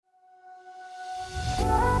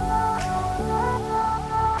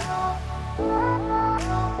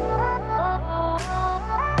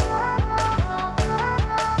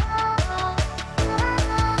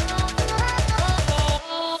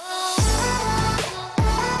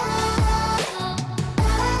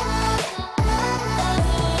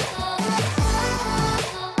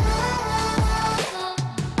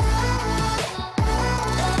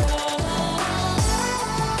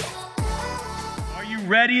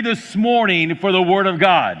ready this morning for the Word of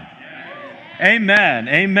God? Amen.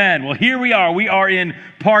 Amen. Well, here we are. We are in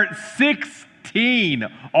part 16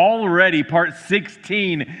 already, part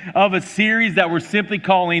 16 of a series that we're simply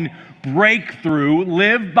calling Breakthrough,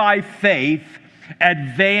 Live by Faith,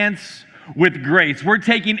 Advance with Grace. We're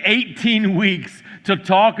taking 18 weeks to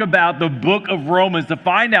talk about the book of Romans, to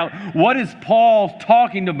find out what is Paul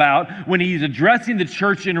talking about when he's addressing the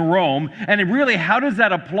church in Rome, and really how does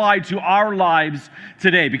that apply to our lives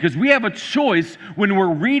today? Because we have a choice when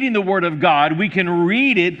we're reading the Word of God. We can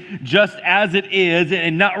read it just as it is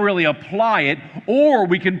and not really apply it, or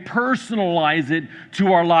we can personalize it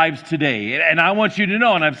to our lives today. And I want you to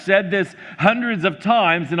know, and I've said this hundreds of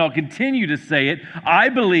times, and I'll continue to say it, I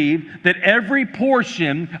believe that every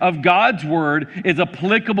portion of God's Word is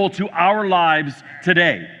applicable to our lives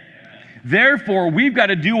today. Therefore, we've got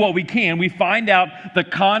to do what we can. We find out the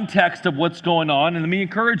context of what's going on, and let me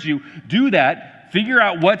encourage you, do that. Figure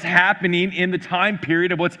out what's happening in the time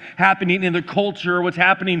period of what's happening in the culture, what's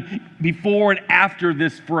happening before and after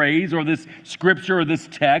this phrase or this scripture or this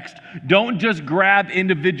text. Don't just grab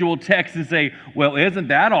individual texts and say, well, isn't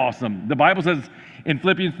that awesome? The Bible says in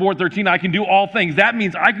Philippians 4:13, I can do all things. That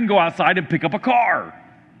means I can go outside and pick up a car.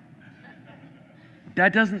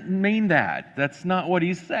 That doesn't mean that. That's not what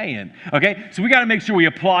he's saying. Okay? So we got to make sure we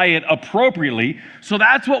apply it appropriately. So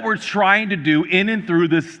that's what we're trying to do in and through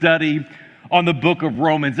this study on the book of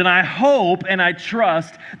Romans. And I hope and I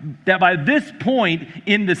trust that by this point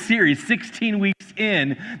in the series, 16 weeks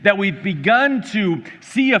in, that we've begun to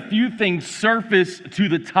see a few things surface to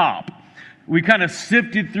the top. We kind of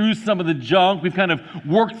sifted through some of the junk. We've kind of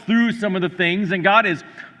worked through some of the things. And God is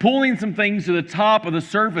pulling some things to the top of the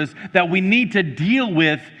surface that we need to deal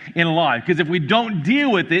with in life. Because if we don't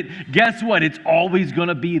deal with it, guess what? It's always going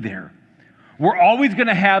to be there. We're always going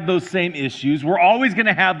to have those same issues. We're always going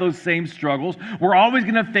to have those same struggles. We're always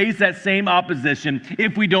going to face that same opposition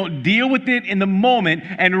if we don't deal with it in the moment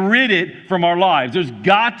and rid it from our lives. There's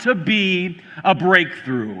got to be a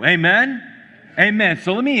breakthrough. Amen? Amen.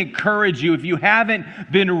 So let me encourage you, if you haven't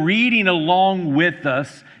been reading along with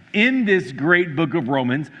us in this great book of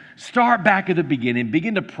Romans, start back at the beginning.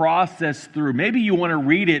 Begin to process through. Maybe you want to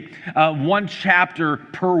read it one chapter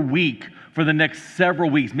per week for the next several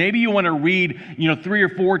weeks. Maybe you want to read, 3 or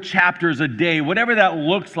 4 chapters a day, whatever that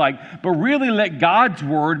looks like. But really let God's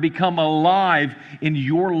Word become alive in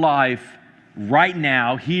your life right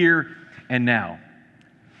now, here and now.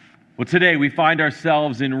 Well, today we find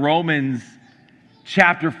ourselves in Romans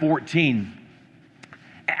chapter 14.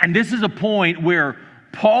 And this is a point where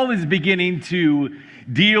Paul is beginning to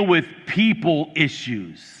deal with people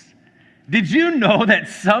issues. Did you know that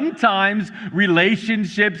sometimes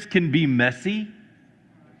relationships can be messy?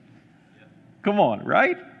 Come on,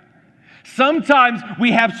 right? Sometimes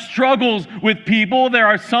we have struggles with people. There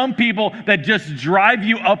are some people that just drive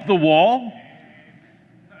you up the wall.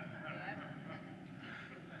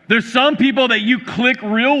 There's some people that you click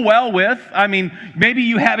real well with. I mean, maybe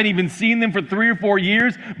you haven't even seen them for 3 or 4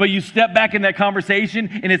 years, but you step back in that conversation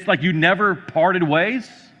and it's like you never parted ways.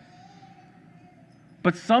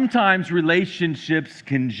 But sometimes relationships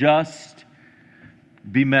can just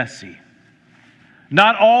be messy.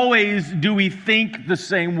 Not always do we think the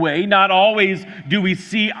same way. Not always do we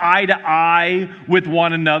see eye to eye with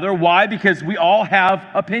one another. Why? Because we all have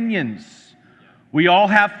opinions. We all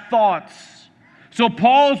have thoughts. So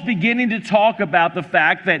Paul is beginning to talk about the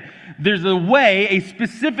fact that there's a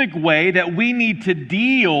specific way that we need to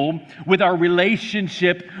deal with our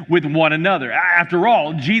relationship with one another. After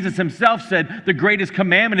all, Jesus himself said the greatest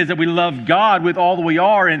commandment is that we love God with all that we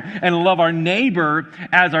are and love our neighbor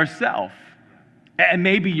as ourselves. And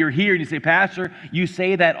maybe you're here and you say, Pastor, you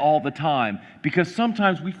say that all the time, because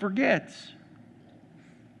sometimes we forget,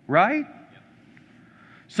 right?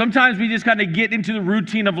 Sometimes we just kind of get into the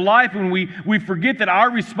routine of life and we forget that our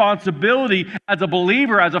responsibility as a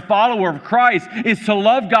believer, as a follower of Christ, is to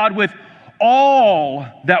love God with all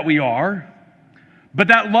that we are. But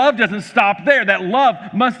that love doesn't stop there. That love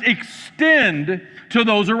must extend to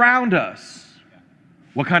those around us.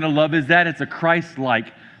 What kind of love is that? It's a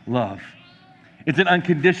Christ-like love. It's an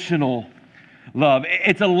unconditional love.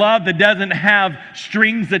 It's a love that doesn't have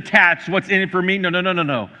strings attached. What's in it for me?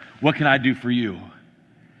 No. What can I do for you?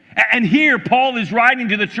 And here, Paul is writing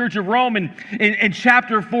to the church of Rome in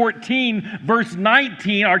chapter 14, verse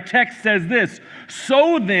 19. Our text says this: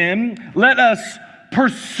 so then, let us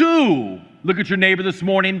pursue. Look at your neighbor this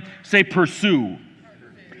morning. Say, pursue.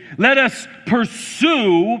 Let us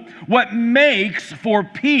pursue what makes for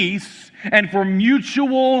peace and for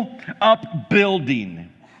mutual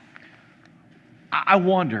upbuilding. I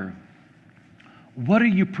wonder, what are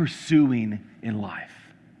you pursuing in life?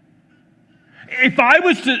 If I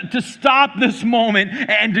was to stop this moment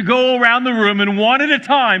and to go around the room and one at a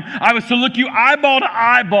time, I was to look you eyeball to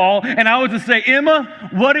eyeball and I was to say, Emma,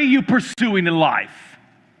 what are you pursuing in life?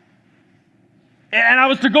 And I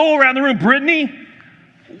was to go around the room, Brittany,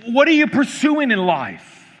 what are you pursuing in life?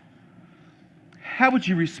 How would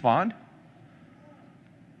you respond?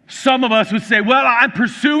 Some of us would say, well, I'm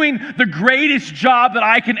pursuing the greatest job that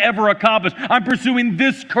I can ever accomplish. I'm pursuing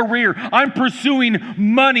this career. I'm pursuing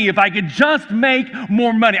money. If I could just make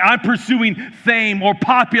more money. I'm pursuing fame or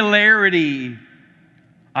popularity.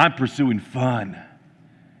 I'm pursuing fun.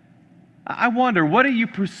 I wonder, what are you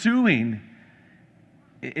pursuing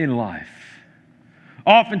in life?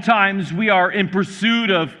 Oftentimes, we are in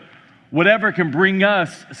pursuit of whatever can bring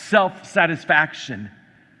us self-satisfaction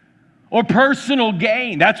or personal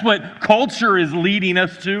gain. That's what culture is leading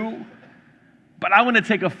us to. But I want to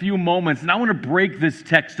take a few moments and I want to break this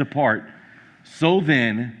text apart. So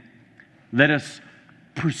then, let us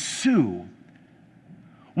pursue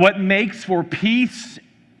what makes for peace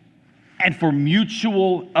and for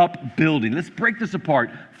mutual upbuilding. Let's break this apart.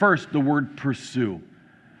 First, the word pursue.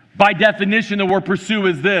 By definition, the word pursue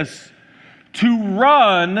is this: to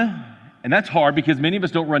run, and that's hard because many of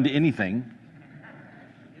us don't run to anything.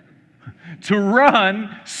 To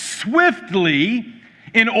run swiftly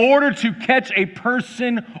in order to catch a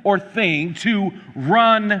person or thing, to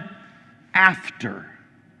run after.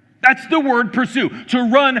 That's the word pursue. To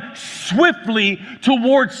run swiftly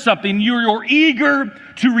towards something. You're eager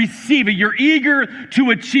to receive it. You're eager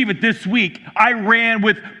to achieve it. This week, I ran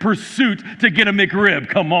with Pursuit to get a McRib.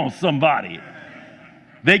 Come on, somebody.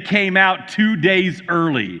 They came out 2 days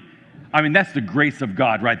early. I mean, that's the grace of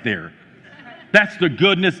God right there. That's the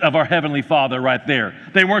goodness of our Heavenly Father right there.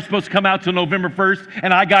 They weren't supposed to come out till November 1st,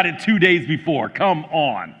 and I got it 2 days before. Come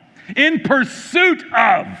on. In pursuit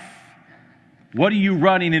of. What are you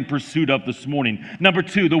running in pursuit of this morning? Number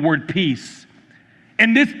 2, the word peace.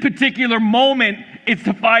 In this particular moment, it's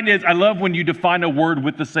defined as, I love when you define a word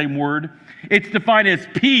with the same word. It's defined as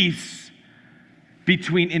peace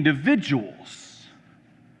between individuals.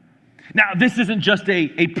 Now, this isn't just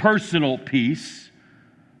a personal peace.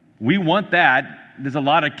 We want that. There's a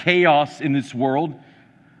lot of chaos in this world,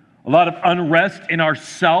 a lot of unrest in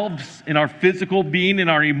ourselves, in our physical being, in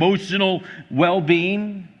our emotional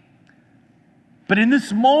well-being. But in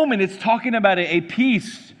this moment, it's talking about a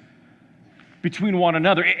peace between one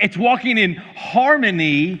another. It's walking in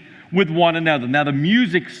harmony with one another. Now, the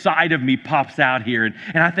music side of me pops out here,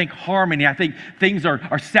 and I think harmony. I think things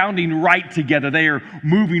are sounding right together. They are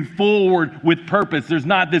moving forward with purpose. There's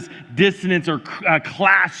not this dissonance or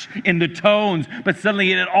clash in the tones, but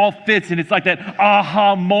suddenly it all fits, and it's like that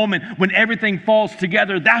aha moment when everything falls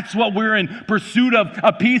together. That's what we're in pursuit of,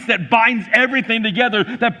 a peace that binds everything together,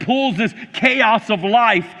 that pulls this chaos of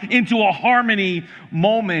life into a harmony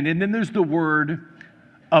moment. And then there's the word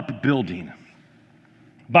upbuilding.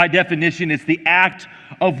 By definition, it's the act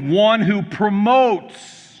of one who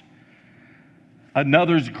promotes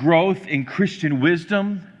another's growth in Christian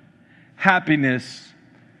wisdom, happiness,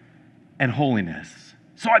 and holiness.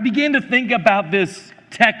 So I began to think about this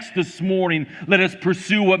text this morning. Let us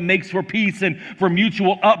pursue what makes for peace and for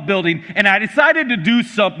mutual upbuilding. And I decided to do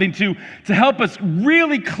something to help us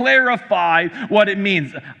really clarify what it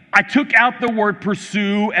means. I took out the word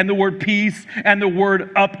pursue and the word peace and the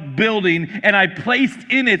word upbuilding, and I placed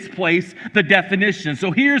in its place the definition.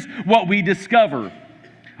 So here's what we discover.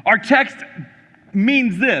 Our text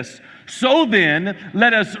means this: so then,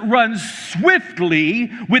 let us run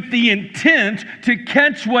swiftly with the intent to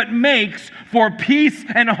catch what makes for peace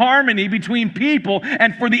and harmony between people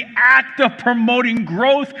and for the act of promoting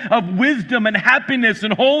growth of wisdom and happiness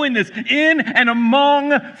and holiness in and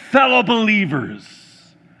among fellow believers.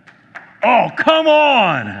 Oh, come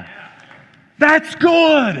on. That's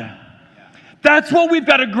good. That's what we've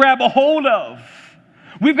got to grab a hold of.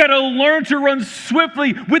 We've got to learn to run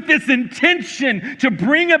swiftly with this intention to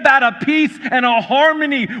bring about a peace and a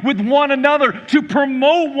harmony with one another, to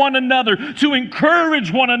promote one another, to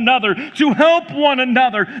encourage one another, to help one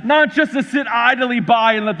another, not just to sit idly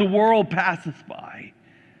by and let the world pass us by.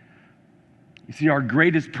 You see, our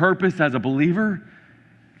greatest purpose as a believer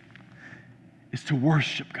is to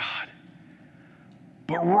worship God.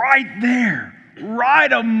 But right there,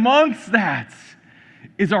 right amongst that,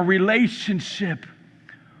 is our relationship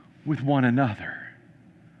with one another.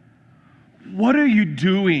 What are you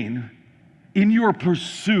doing in your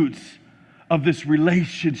pursuits of this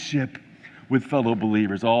relationship with fellow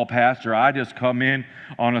believers? Oh, Pastor, I just come in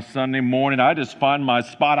on a Sunday morning. I just find my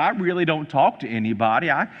spot. I really don't talk to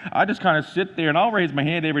anybody. I just kind of sit there and I'll raise my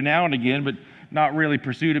hand every now and again, but not really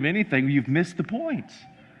pursuit of anything. You've missed the point.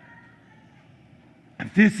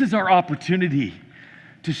 This is our opportunity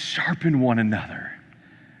to sharpen one another,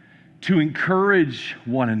 to encourage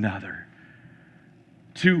one another,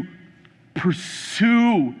 to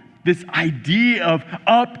pursue this idea of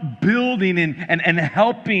upbuilding and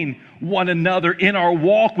helping one another in our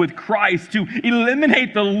walk with Christ, to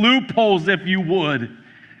eliminate the loopholes, if you would.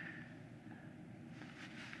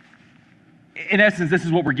 In essence, this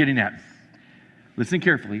is what we're getting at. Listen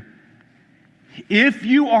carefully. If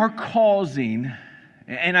you are causing,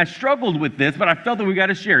 and I struggled with this, but I felt that we got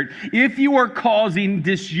to share it. If you are causing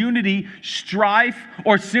disunity, strife,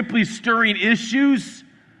 or simply stirring issues,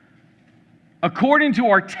 according to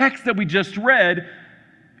our text that we just read,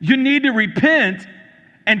 you need to repent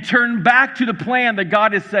and turn back to the plan that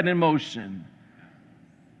God has set in motion.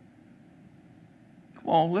 Come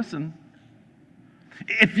on, listen.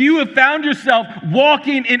 If you have found yourself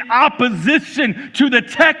walking in opposition to the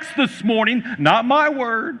text this morning, not my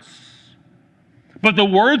words, but the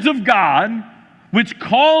words of God, which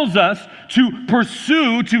calls us to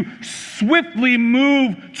pursue, to swiftly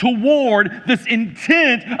move toward this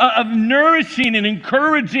intent of nourishing and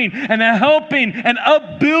encouraging and helping and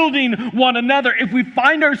upbuilding one another. If we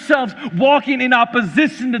find ourselves walking in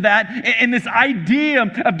opposition to that, and this idea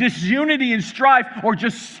of disunity and strife, or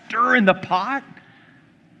just stirring the pot,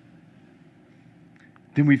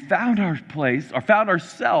 then we found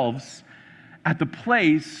ourselves at the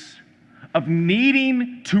place of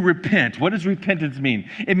needing to repent. What does repentance mean?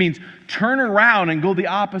 It means turn around and go the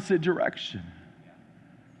opposite direction.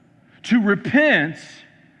 To repent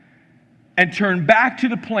and turn back to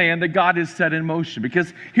the plan that God has set in motion.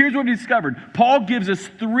 Because here's what we discovered. Paul gives us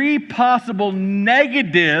 3 possible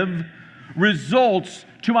negative results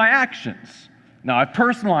to my actions. Now, I've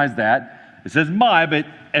personalized that. It says my, but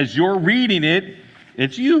as you're reading it,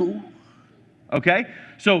 it's you. Okay?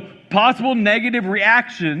 So, possible negative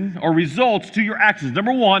reaction or results to your actions.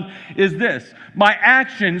 Number 1 is this. My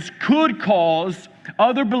actions could cause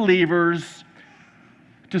other believers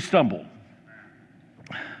to stumble.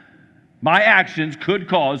 My actions could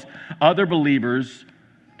cause other believers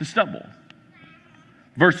to stumble.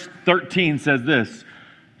 Verse 13 says this.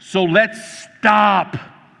 So let's stop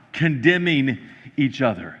condemning each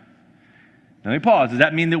other. Now, let me pause. Does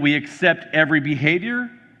that mean that we accept every behavior?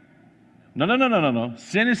 No.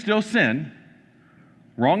 Sin is still sin.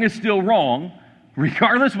 Wrong is still wrong.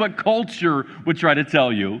 Regardless what culture would try to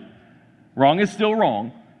tell you, wrong is still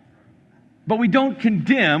wrong. But we don't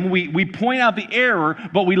condemn. We point out the error,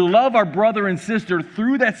 but we love our brother and sister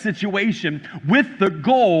through that situation with the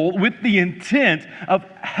goal, with the intent of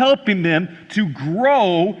helping them to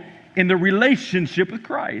grow in the relationship with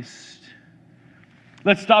Christ.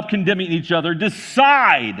 Let's stop condemning each other.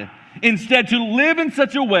 Decide instead to live in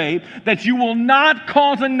such a way that you will not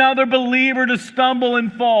cause another believer to stumble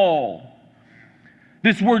and fall.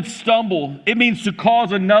 This word stumble, it means to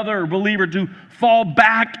cause another believer to fall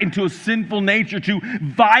back into a sinful nature, to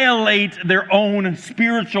violate their own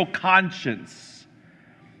spiritual conscience.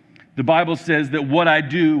 The Bible says that what I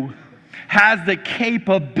do has the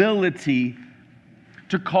capability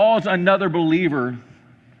to cause another believer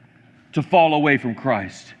to fall away from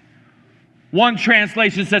Christ. One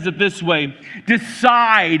translation says it this way: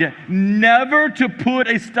 decide never to put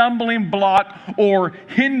a stumbling block or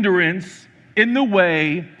hindrance in the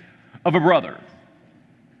way of a brother.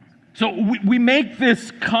 So we make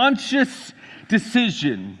this conscious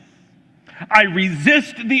decision. I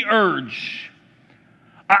resist the urge.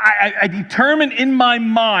 I determine in my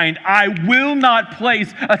mind I will not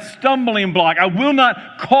place a stumbling block. I will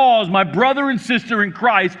not cause my brother and sister in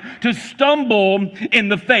Christ to stumble in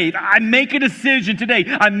the faith. I make a decision today.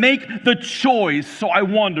 I make the choice. So I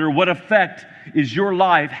wonder, what effect is your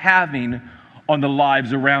life having on the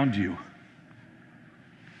lives around you?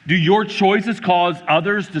 Do your choices cause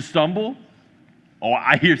others to stumble? Oh,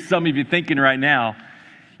 I hear some of you thinking right now.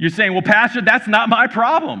 You're saying, well, Pastor, that's not my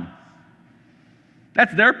problem.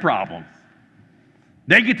 That's their problem.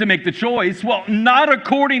 They get to make the choice. Well, not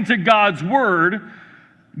according to God's word.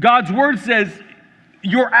 God's word says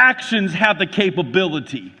your actions have the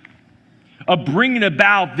capability of bringing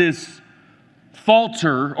about this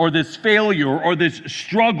falter or this failure or this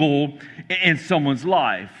struggle in someone's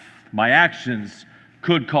life. My actions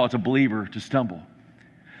could cause a believer to stumble.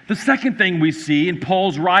 The second thing we see in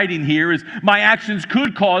Paul's writing here is my actions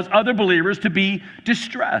could cause other believers to be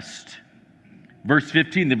distressed. Verse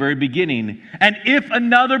 15, the very beginning. And if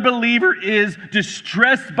another believer is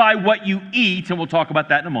distressed by what you eat, and we'll talk about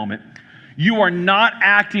that in a moment, you are not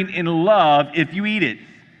acting in love if you eat it.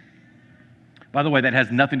 By the way, that has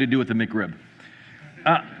nothing to do with the McRib.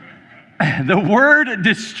 The word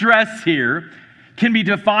distress here can be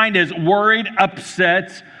defined as worried,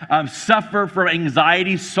 upset, suffer from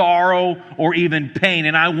anxiety, sorrow, or even pain.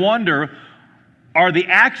 And I wonder, are the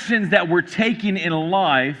actions that we're taking in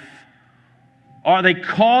life, are they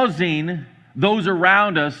causing those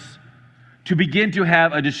around us to begin to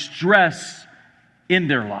have a distress in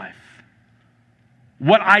their life?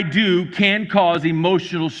 What I do can cause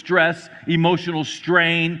emotional stress, emotional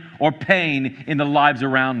strain, or pain in the lives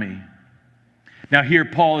around me. Now here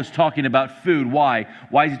Paul is talking about food. Why?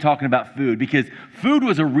 Why is he talking about food? Because food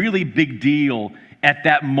was a really big deal at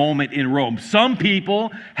that moment in Rome. Some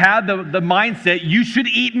people had the mindset, you should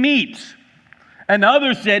eat meat. And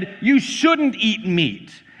others said, you shouldn't eat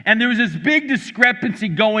meat. And there was this big discrepancy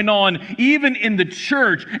going on even in the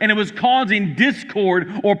church, and it was causing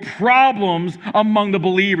discord or problems among the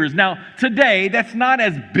believers. Now, today, that's not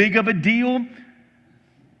as big of a deal,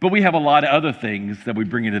 but we have a lot of other things that we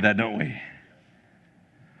bring into that, don't we?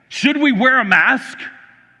 Should we wear a mask?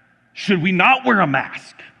 Should we not wear a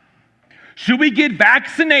mask? Should we get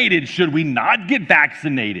vaccinated? Should we not get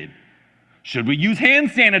vaccinated? Should we use hand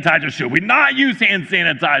sanitizer? Should we not use hand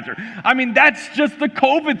sanitizer? I mean, that's just the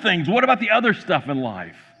COVID things. What about the other stuff in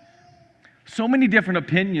life? So many different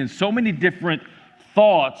opinions, so many different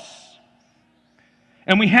thoughts.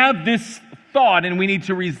 And we have this thought, and we need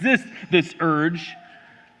to resist this urge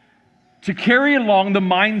to carry along the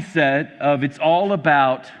mindset of it's all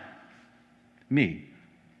about me.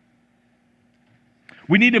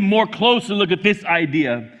 We need to more closely look at this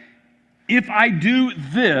idea. If I do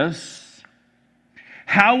this,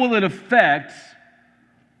 how will it affect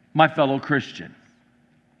my fellow Christian?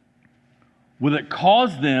 Will it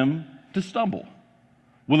cause them to stumble?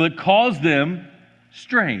 Will it cause them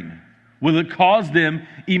strain? Will it cause them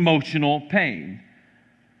emotional pain?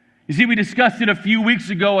 You see, we discussed it a few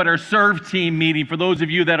weeks ago at our Serve Team meeting. For those of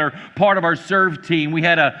you that are part of our Serve Team, we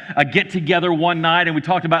had a get-together one night, and we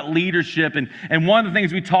talked about leadership. And one of the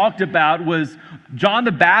things we talked about was John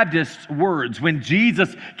the Baptist's words. When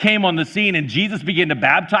Jesus came on the scene and Jesus began to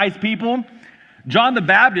baptize people, John the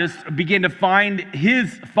Baptist began to find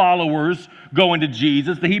his followers going to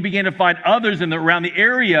Jesus, that he began to find others around the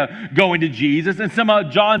area going to Jesus, and some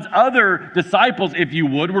of John's other disciples, if you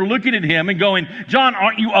would, were looking at him and going, John,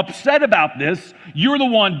 aren't you upset about this? You're the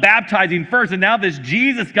one baptizing first, and now this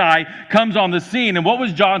Jesus guy comes on the scene. And what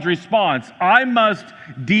was John's response? I must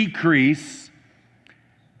decrease,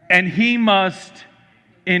 and he must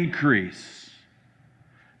increase.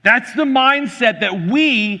 That's the mindset that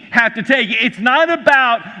we have to take. It's not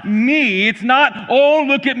about me. It's not, oh,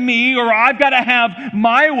 look at me, or I've got to have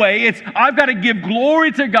my way. It's I've got to give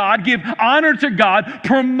glory to God, give honor to God,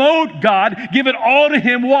 promote God, give it all to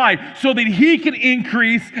Him. Why? So that He can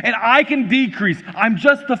increase and I can decrease. I'm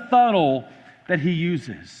just the funnel that He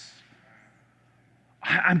uses.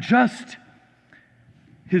 I'm just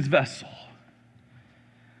His vessel.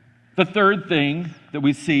 The third thing that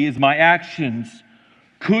we see is my actions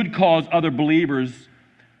could cause other believers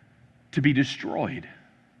to be destroyed.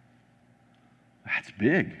 That's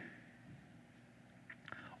big.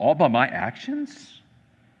 All by my actions?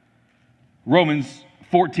 Romans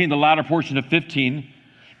 14, the latter portion of 15,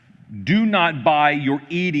 do not by your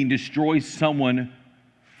eating destroy someone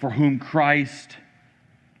for whom Christ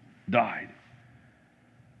died.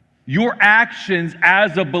 Your actions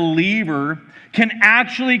as a believer can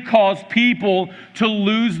actually cause people to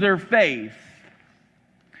lose their faith.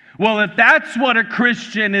 Well, if that's what a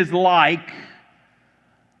Christian is like,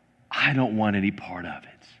 I don't want any part of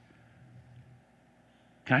it.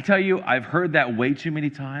 Can I tell you, I've heard that way too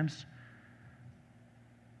many times.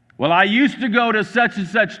 Well, I used to go to such and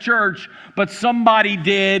such church, but somebody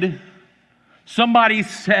did. Somebody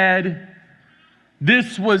said,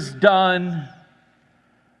 this was done,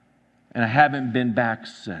 and I haven't been back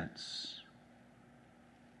since.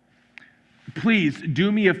 Please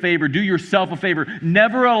do me a favor, do yourself a favor.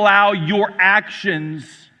 Never allow your actions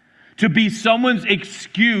to be someone's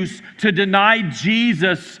excuse to deny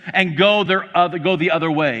Jesus and go the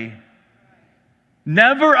other way.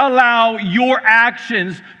 Never allow your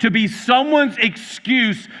actions to be someone's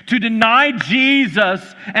excuse to deny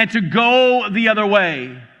Jesus and to go the other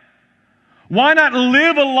way. Why not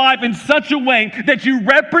live a life in such a way that you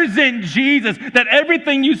represent Jesus, that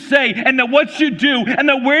everything you say and that what you do and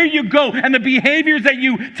that where you go and the behaviors that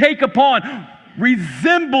you take upon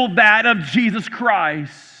resemble that of Jesus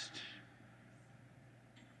Christ?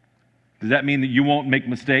 Does that mean that you won't make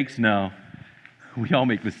mistakes? No. We all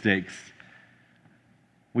make mistakes.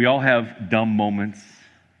 We all have dumb moments.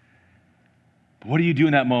 But what do you do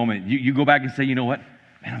in that moment? You go back and say, you know what?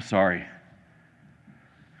 Man, I'm sorry.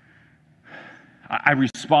 I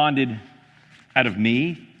responded out of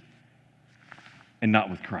me. and not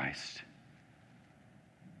with Christ.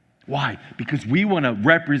 Why? Because we want to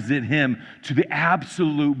represent him to the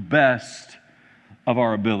absolute best of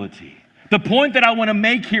our ability. The point that I want to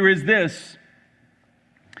make here is this,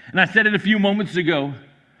 and I said it a few moments ago.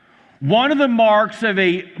 One of the marks of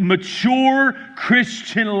a mature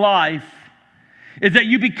Christian life is that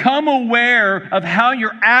you become aware of how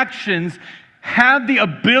your actions have the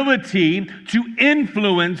ability to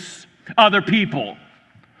influence other people.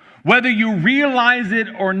 Whether you realize it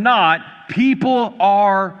or not, people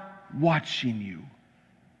are watching you.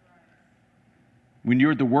 When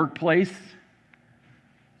you're at the workplace,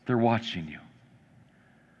 they're watching you.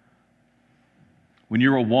 When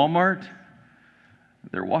you're at Walmart,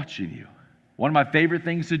 they're watching you. One of my favorite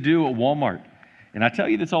things to do at Walmart, and I tell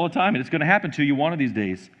you this all the time, and it's going to happen to you one of these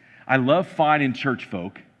days. I love finding church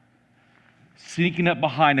folk, sneaking up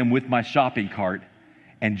behind them with my shopping cart,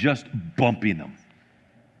 and just bumping them.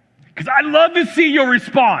 Because I love to see your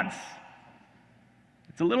response.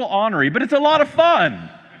 It's a little ornery, but it's a lot of fun.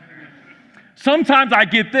 Sometimes I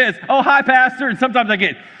get this, oh, hi, Pastor, and sometimes I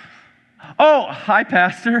get, oh, hi,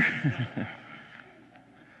 Pastor.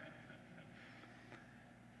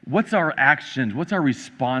 What's our actions? What's our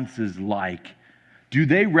responses like? Do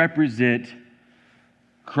they represent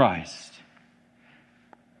Christ?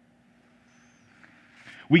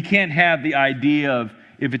 We can't have the idea of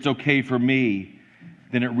if it's okay for me,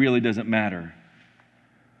 then it really doesn't matter.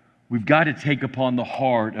 We've got to take upon the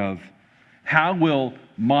heart of how will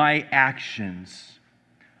my actions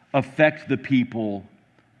affect the people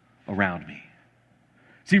around me?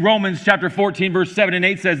 See, Romans chapter 14, verse 7 and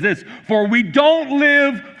 8 says this, for we don't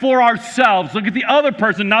live for ourselves. Look at the other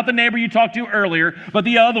person, not the neighbor you talked to earlier, but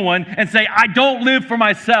the other one, and say, I don't live for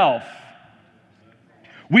myself.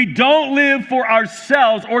 We don't live for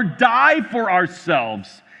ourselves or die for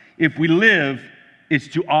ourselves. If we live, it's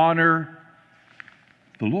to honor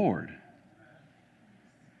the Lord.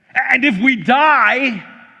 And if we die,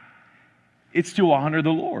 it's to honor the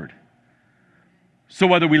Lord. So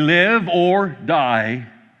whether we live or die,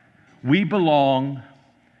 we belong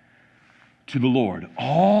to the Lord.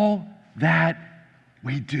 All that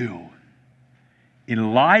we do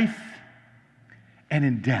in life and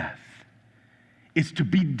in death is to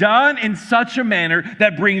be done in such a manner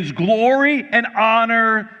that brings glory and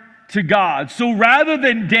honor to God. So rather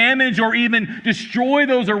than damage or even destroy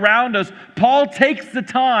those around us, Paul takes the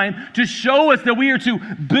time to show us that we are to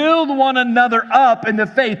build one another up in the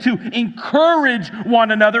faith, to encourage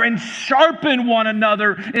one another and sharpen one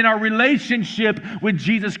another in our relationship with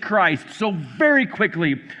Jesus Christ. So very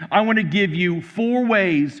quickly, I want to give you 4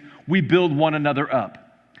 ways we build one another up.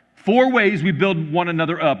 4 ways we build one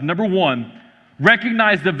another up. Number 1,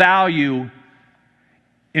 recognize the value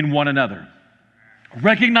in one another.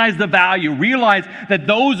 Recognize the value. Realize that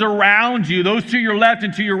those around you, those to your left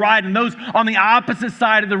and to your right, and those on the opposite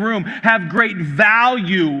side of the room have great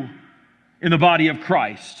value in the body of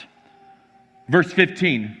Christ. Verse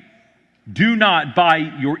 15, do not by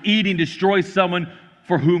your eating destroy someone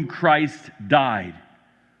for whom Christ died.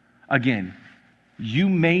 Again, you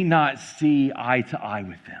may not see eye to eye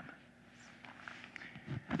with them.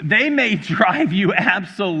 They may drive you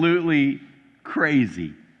absolutely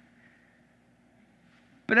crazy.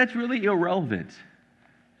 But that's really irrelevant.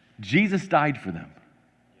 Jesus died for them.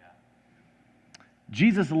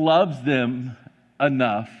 Jesus loves them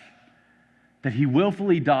enough that he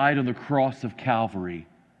willfully died on the cross of Calvary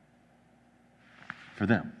for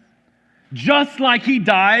them. Just like he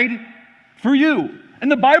died for you.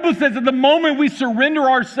 And the Bible says that the moment we surrender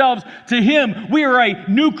ourselves to him, we are a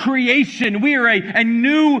new creation. We are a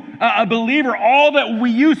new believer. All that we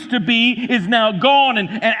used to be is now gone. And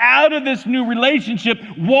out of this new relationship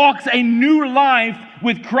walks a new life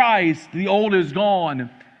with Christ. The old is gone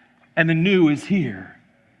and the new is here.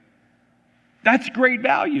 That's great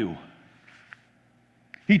value.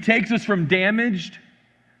 He takes us from damaged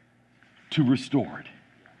to restored.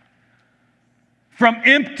 From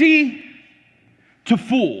empty to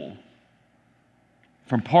full,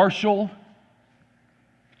 from partial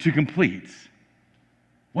to complete.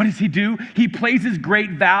 What does he do? He places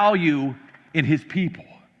great value in his people.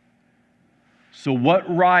 So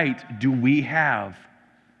what right do we have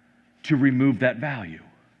to remove that value?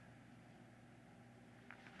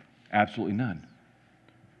 Absolutely none.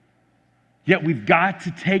 Yet we've got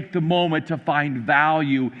to take the moment to find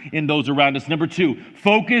value in those around us. Number 2,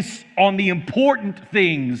 focus on the important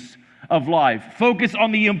things of life. Focus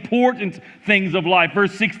on the important things of life.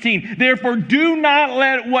 Verse 16, therefore do not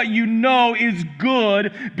let what you know is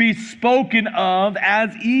good be spoken of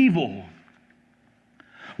as evil.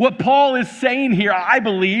 What Paul is saying here, I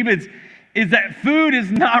believe, is is that food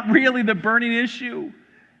is not really the burning issue.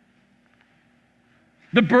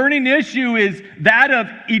 The burning issue is that of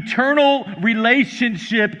eternal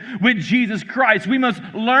relationship with Jesus Christ. We must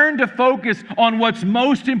learn to focus on what's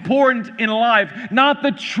most important in life, not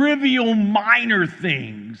the trivial minor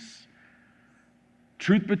things.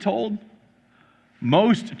 Truth be told,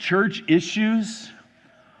 most church issues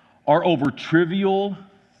are over trivial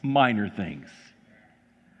minor things.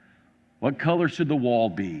 What color should the wall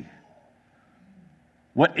be?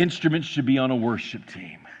 What instruments should be on a worship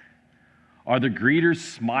team? Are the greeters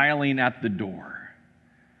smiling at the door?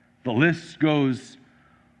 The list goes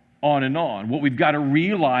on and on. What we've got to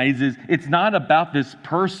realize is it's not about this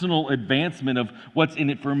personal advancement of what's in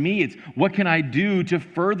it for me. It's what can I do to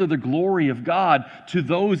further the glory of God to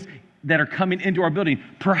those that are coming into our building.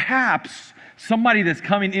 Perhaps somebody that's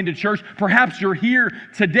coming into church, perhaps you're here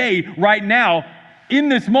today, right now, in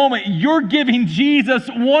this moment, you're giving Jesus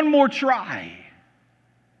one more try.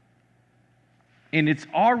 And it's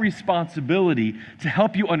our responsibility to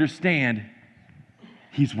help you understand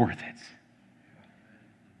He's worth it.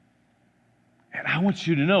 And I want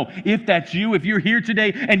you to know, if that's you, if you're here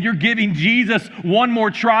today and you're giving Jesus one more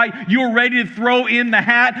try, you're ready to throw in the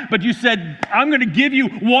hat, but you said, I'm going to give you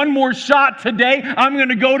one more shot today. I'm going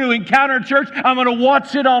to go to Encounter Church. I'm going to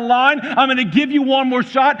watch it online. I'm going to give you one more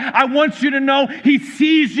shot. I want you to know He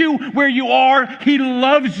sees you where you are. He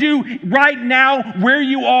loves you right now where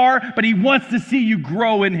you are, but He wants to see you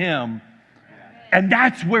grow in Him. And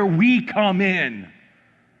that's where we come in.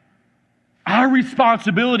 Our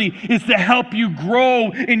responsibility is to help you grow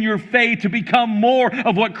in your faith, to become more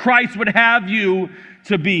of what Christ would have you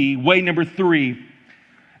to be. Way number 3,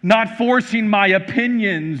 not forcing my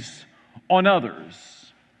opinions on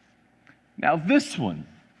others. Now this one's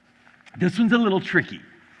a little tricky.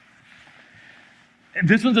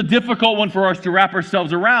 This one's a difficult one for us to wrap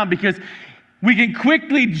ourselves around because we can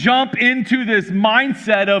quickly jump into this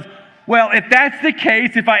mindset of, well, if that's the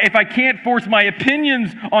case, if I can't force my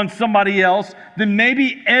opinions on somebody else, then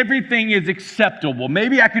maybe everything is acceptable.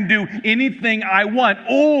 Maybe I can do anything I want.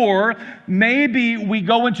 Or maybe we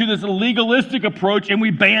go into this legalistic approach and we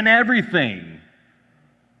ban everything.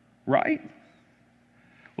 Right?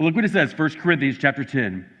 Well, look what it says, 1 Corinthians chapter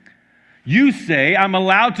 10. You say, I'm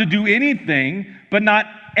allowed to do anything, but not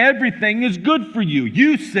everything is good for you.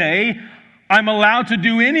 You say, I'm allowed to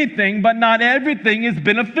do anything, but not everything is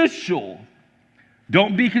beneficial.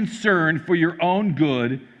 Don't be concerned for your own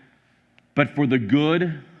good, but for the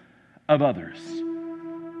good of others.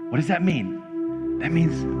 What does that mean? That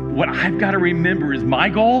means what I've got to remember is my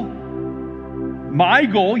goal,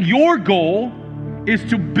 your goal, is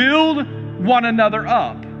to build one another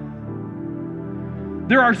up.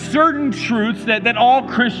 There are certain truths that all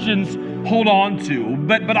Christians hold on to,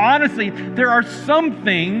 but honestly, there are some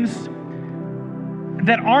things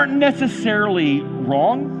that aren't necessarily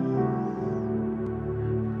wrong,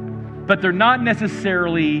 but they're not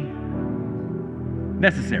necessarily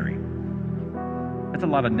necessary. That's a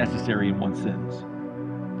lot of necessary in one sentence.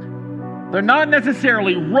 They're not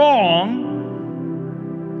necessarily wrong,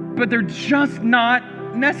 but they're just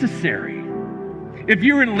not necessary. If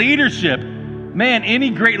you're in leadership, man, any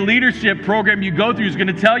great leadership program you go through is going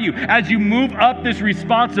to tell you, as you move up this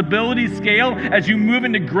responsibility scale, as you move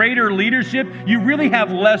into greater leadership, you really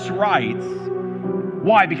have less rights.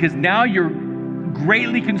 Why? Because now you're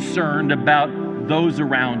greatly concerned about those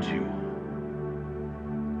around you.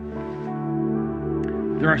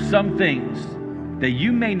 There are some things that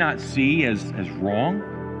you may not see as wrong.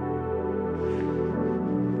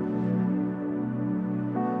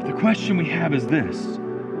 The question we have is this: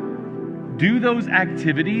 do those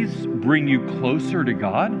activities bring you closer to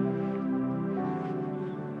God?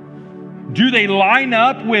 Do they line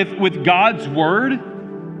up with God's Word?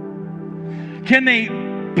 Can they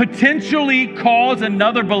potentially cause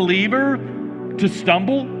another believer to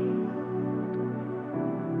stumble?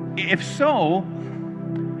 If so,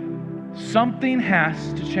 something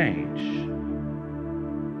has to change.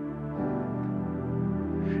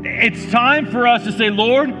 It's time for us to say,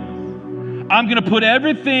 Lord, I'm going to put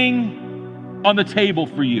everything on the table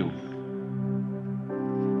for you.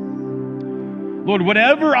 Lord,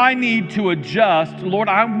 whatever I need to adjust, Lord,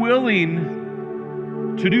 I'm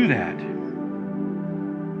willing to do that.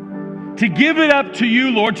 To give it up to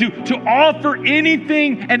you, Lord, to offer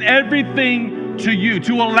anything and everything to you,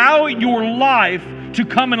 to allow your life to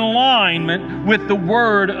come in alignment with the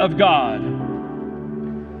Word of God.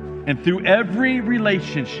 And through every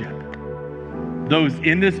relationship, those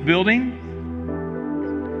in this building,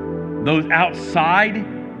 those outside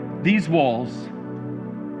these walls,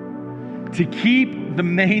 to keep the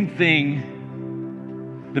main thing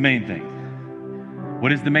the main thing.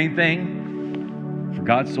 What is the main thing? For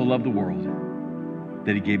God so loved the world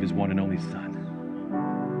that he gave his one and only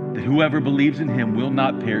Son, that whoever believes in him will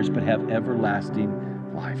not perish but have everlasting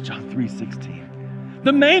life. John 3:16.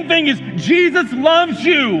 The main thing is Jesus loves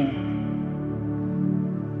you.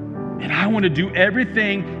 And I want to do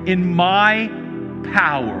everything in my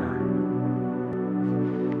power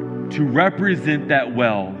to represent that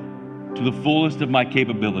well to the fullest of my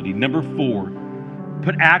capability. Number 4,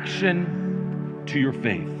 put action to your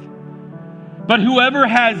faith. But whoever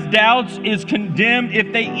has doubts is condemned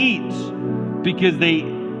if they eat, because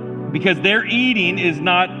their eating is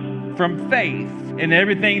not from faith, and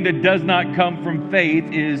everything that does not come from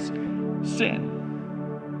faith is sin.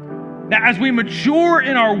 Now, as we mature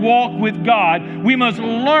in our walk with God, we must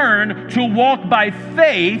learn to walk by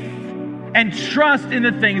faith and trust in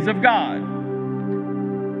the things of God.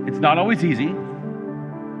 It's not always easy,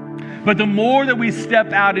 but the more that we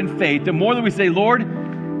step out in faith, the more that we say, Lord,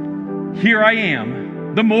 here I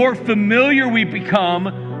am, the more familiar we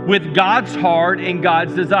become with God's heart and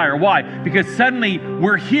God's desire. Why? Because suddenly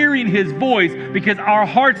we're hearing his voice, because our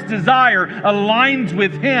heart's desire aligns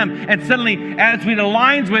with him. And suddenly, as it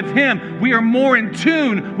aligns with him, we are more in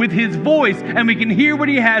tune with his voice, and we can hear what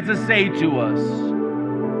he has to say to us.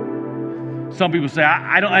 Some people say,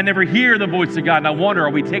 I never hear the voice of God. And I wonder, are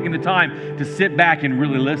we taking the time to sit back and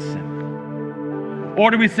really listen? Or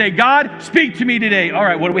do we say, God, speak to me today. All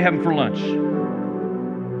right, what are we having for lunch?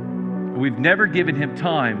 We've never given him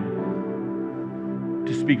time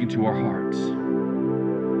to speak into our hearts.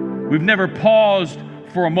 We've never paused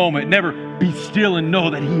for a moment, never be still and know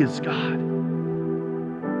that he is God.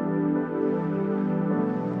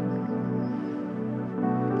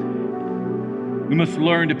 We must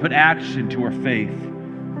learn to put action to our faith,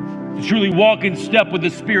 to truly walk in step with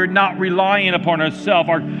the Spirit, not relying upon ourselves.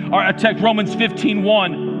 Our text, Romans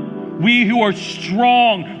 15:1, we who are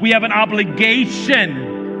strong, we have an obligation.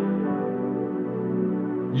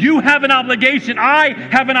 You have an obligation. I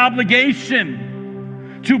have an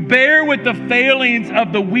obligation to bear with the failings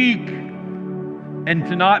of the weak and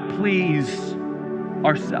to not please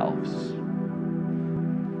ourselves.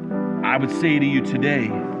 I would say to you today,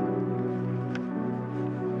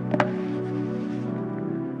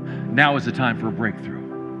 now is the time for a breakthrough.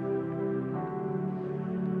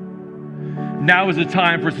 Now is the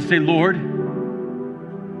time for us to say, Lord,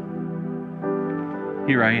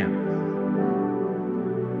 here I am.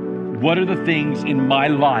 What are the things in my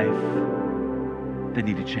life that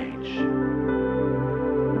need to change?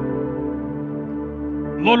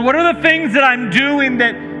 Lord, what are the things that I'm doing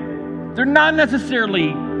that they're not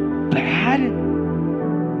necessarily bad?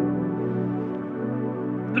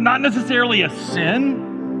 They're not necessarily a sin.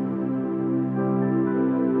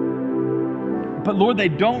 But Lord, they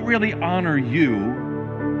don't really honor you.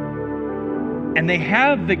 And they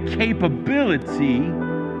have the capability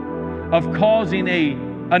of causing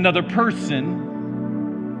another person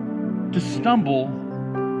to stumble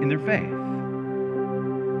in their faith.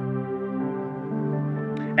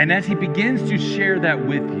 And as he begins to share that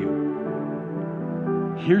with you,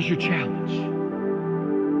 here's your challenge.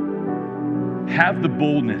 Have the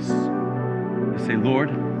boldness to say, Lord,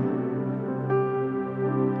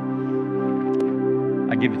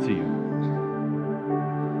 I give it to you.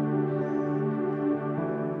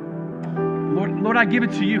 Lord, I give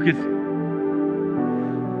it to you because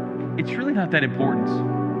it's really not that important.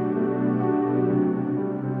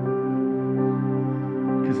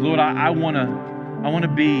 Because Lord, I want to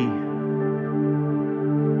be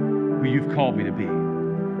who you've called me to be.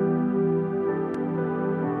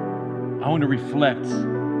 I want to reflect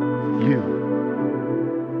you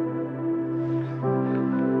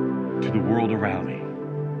to the world around me.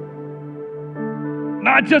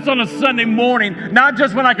 Not just on a Sunday morning, not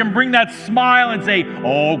just when I can bring that smile and say,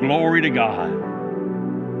 oh, glory to God.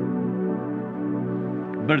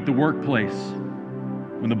 But at the workplace,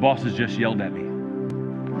 when the boss has just yelled at me.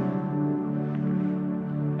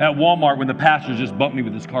 At Walmart, when the pastor just bumped me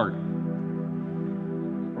with his cart.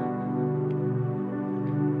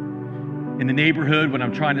 In the neighborhood, when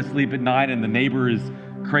I'm trying to sleep at night and the neighbor is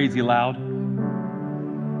crazy loud.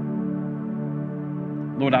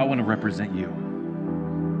 Lord, I want to represent you.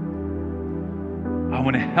 I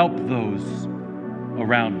want to help those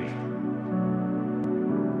around me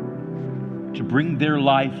to bring their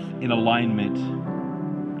life in alignment,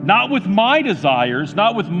 not with my desires,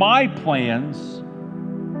 not with my plans,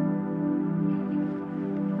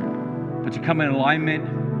 but to come in alignment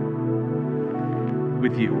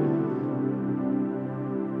with you.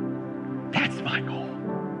 That's my goal.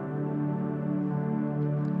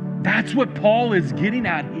 That's what Paul is getting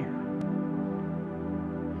at here.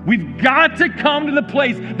 We've got to come to the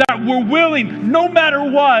place that we're willing, no matter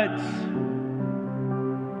what,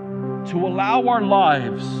 to allow our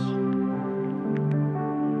lives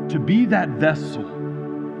to be that vessel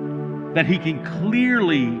that He can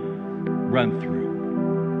clearly run through.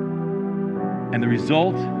 And the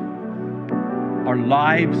result, our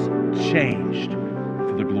lives changed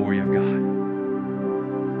for the glory of God.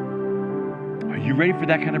 Are you ready for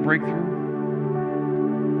that kind of breakthrough?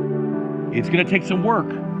 It's going to take some work.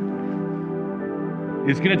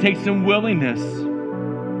 It's going to take some willingness.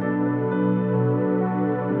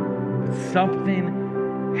 But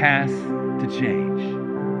something has to change.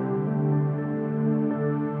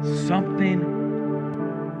 Something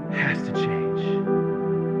has to change.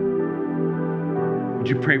 Would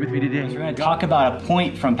you pray with me today? We're going to talk about a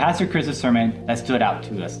point from Pastor Chris's sermon that stood out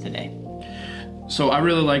to us today. So I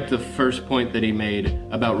really like the first point that he made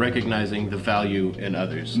about recognizing the value in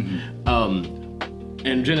others.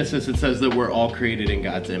 In Genesis, it says that we're all created in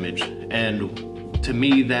God's image. And to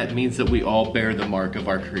me, that means that we all bear the mark of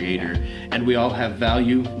our Creator. And we all have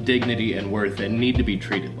value, dignity, and worth and need to be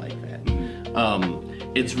treated like that.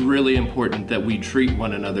 It's really important that we treat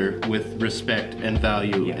one another with respect and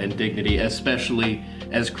value and dignity, especially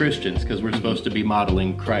as Christians, because we're supposed to be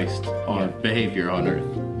modeling Christ on behavior on earth.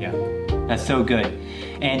 Yeah, that's so good.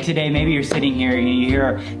 And today, maybe you're sitting here and you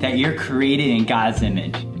hear that you're created in God's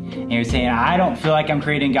image. And you're saying, I don't feel like I'm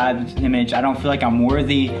created in God's image. I don't feel like I'm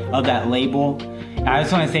worthy of that label. And I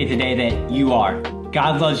just want to say today that you are.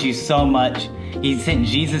 God loves you so much. He sent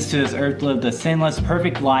Jesus to this earth to live the sinless,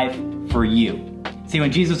 perfect life for you. See,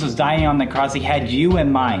 when Jesus was dying on the cross, He had you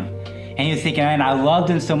in mind. And He was thinking, man, I loved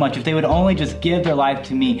them so much. If they would only just give their life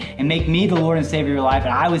to me and make me the Lord and Savior of your life,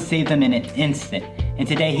 and I would save them in an instant. And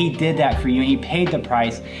today He did that for you, and He paid the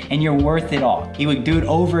price, and you're worth it all. He would do it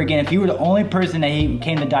over again. If you were the only person that He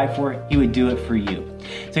came to die for, He would do it for you.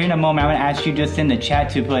 So here in a moment, I want to ask you just in the chat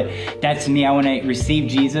to put, that's me, I want to receive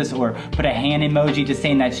Jesus, or put a hand emoji just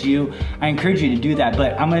saying that's you. I encourage you to do that,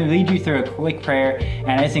 but I'm going to lead you through a quick prayer, and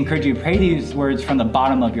I just encourage you to pray these words from the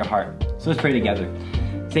bottom of your heart. So let's pray together.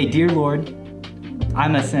 Say, Dear Lord,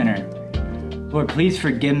 I'm a sinner. Lord, please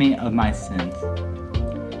forgive me of my sins.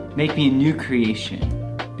 Make me a new creation.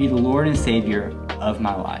 Be the Lord and Savior of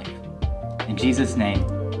my life. In Jesus' name,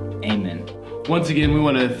 amen. Once again, we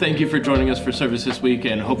want to thank you for joining us for service this week,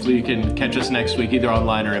 and hopefully you can catch us next week, either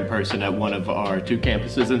online or in person at one of our two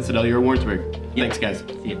campuses in Sedalia or Warrensburg. Thanks, guys.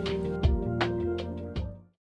 See you.